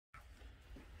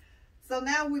So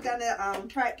now we're gonna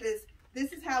practice.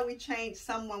 This is how we change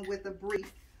someone with a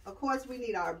brief. Of course, we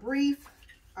need our brief,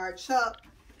 our chuck,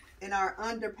 and our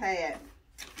underpad.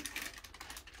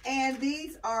 And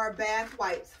these are bath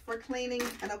wipes for cleaning,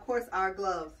 and of course our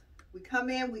gloves. We come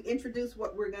in, we introduce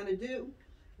what we're gonna do.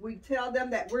 We tell them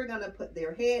that we're gonna put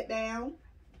their head down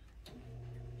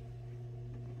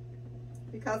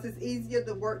because it's easier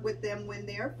to work with them when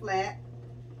they're flat.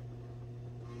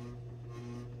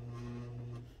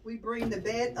 We bring the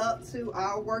bed up to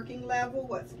our working level,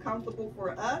 what's comfortable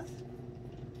for us.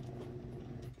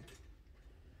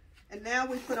 And now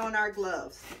we put on our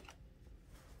gloves.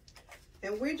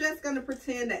 And we're just going to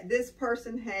pretend that this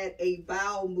person had a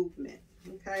bowel movement,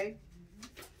 okay?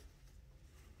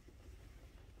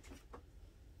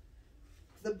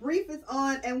 The brief is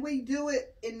on, and we do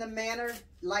it in the manner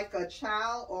like a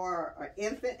child or an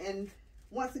infant. And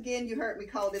once again, you heard me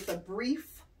call this a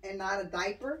brief and not a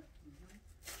diaper.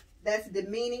 That's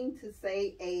demeaning to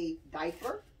say a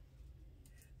diaper.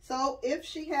 So if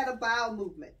she had a bowel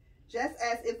movement, just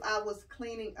as if I was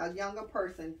cleaning a younger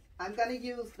person, I'm going to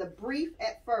use the brief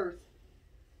at first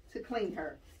to clean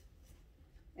her.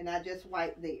 And I just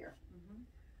wipe there.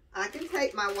 I can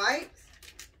take my wipes.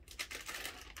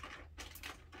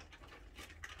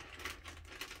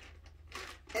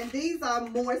 And these are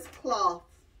moist cloths.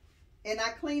 And I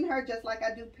clean her just like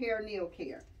I do perineal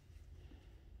care.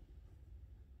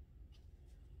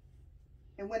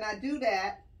 And when I do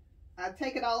that, I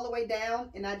take it all the way down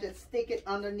and I just stick it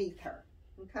underneath her,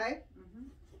 okay?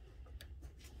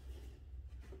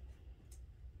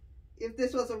 If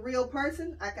this was a real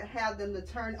person, I could have them to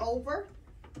turn over.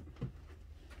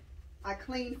 I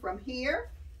clean from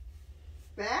here,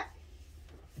 back.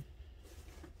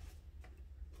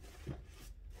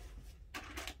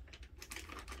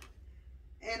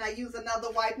 And I use another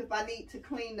wipe if I need to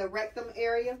clean the rectum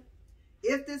area.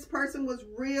 If this person was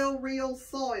real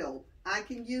soiled, I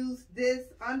can use this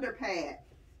underpad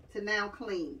to now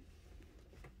clean.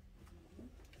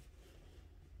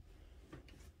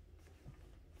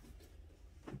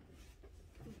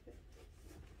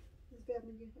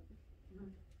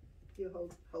 You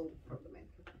hold for the minute.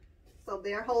 So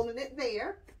they're holding it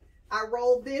there. I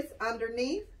roll this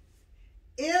underneath.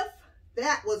 If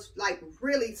that was like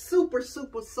really super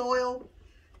soiled,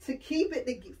 to keep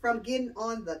it from getting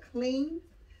on the clean,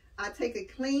 I take a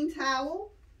clean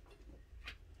towel.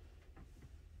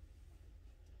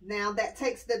 Now that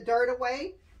takes the dirt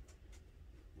away.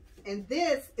 And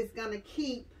this is going to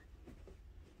keep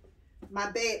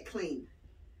my bed clean.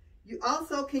 You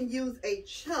also can use a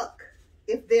chuck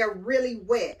if they're really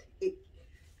wet.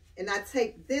 And I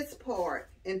take this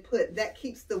part and that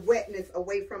keeps the wetness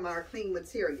away from our clean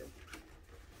material.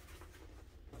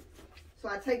 So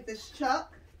I take this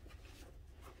chuck.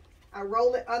 I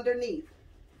roll it underneath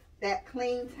that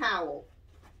clean towel.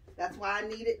 That's why I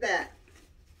needed that.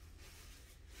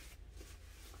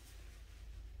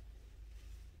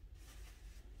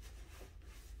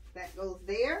 That goes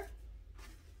there.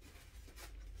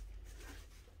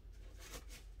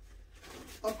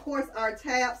 Of course, our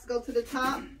tabs go to the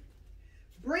top.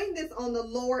 Bring this on the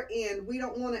lower end. We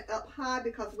don't want it up high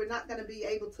because we're not going to be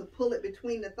able to pull it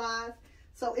between the thighs.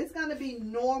 So it's going to be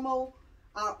normal,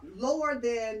 lower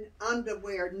than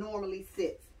underwear normally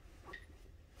sits.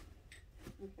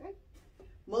 Okay.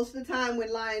 Most of the time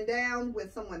when lying down,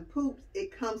 when someone poops,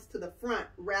 it comes to the front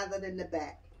rather than the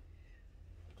back.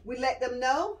 We let them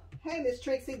know, hey, Miss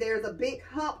Trixie, there's a big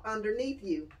hump underneath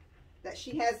you that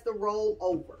she has to roll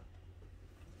over.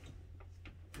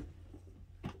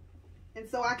 And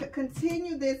so I could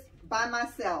continue this by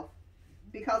myself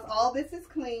because all this is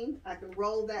clean. I can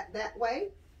roll that way.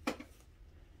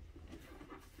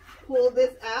 Pull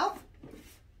this out.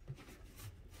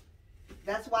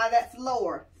 That's why that's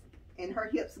lower. And her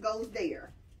hips goes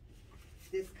there.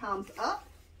 This comes up.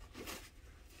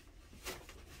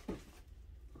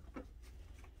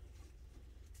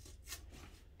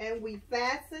 And we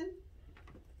fasten.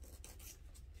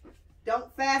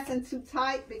 Don't fasten too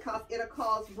tight because it'll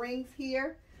cause rings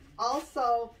here.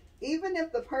 Also, even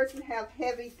if the person have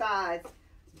heavy thighs,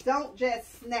 don't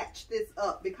just snatch this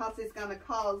up because it's going to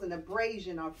cause an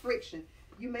abrasion or friction.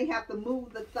 You may have to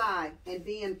move the thigh and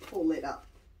then pull it up.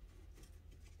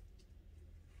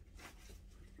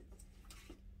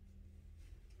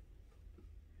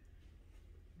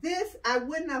 This, I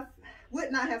would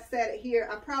not have set it here.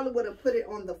 I probably would have put it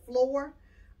on the floor.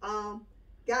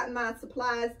 Gotten my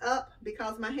supplies up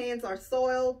because my hands are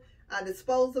soiled. I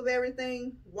dispose of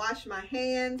everything, wash my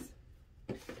hands,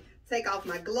 take off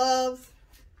my gloves.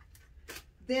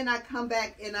 Then I come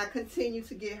back and I continue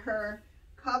to get her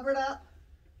covered up,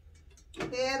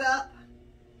 head up,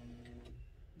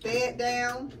 bed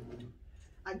down.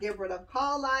 I give her the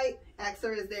call light, ask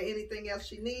her, is there anything else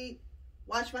she needs?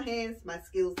 Wash my hands, my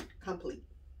skills complete.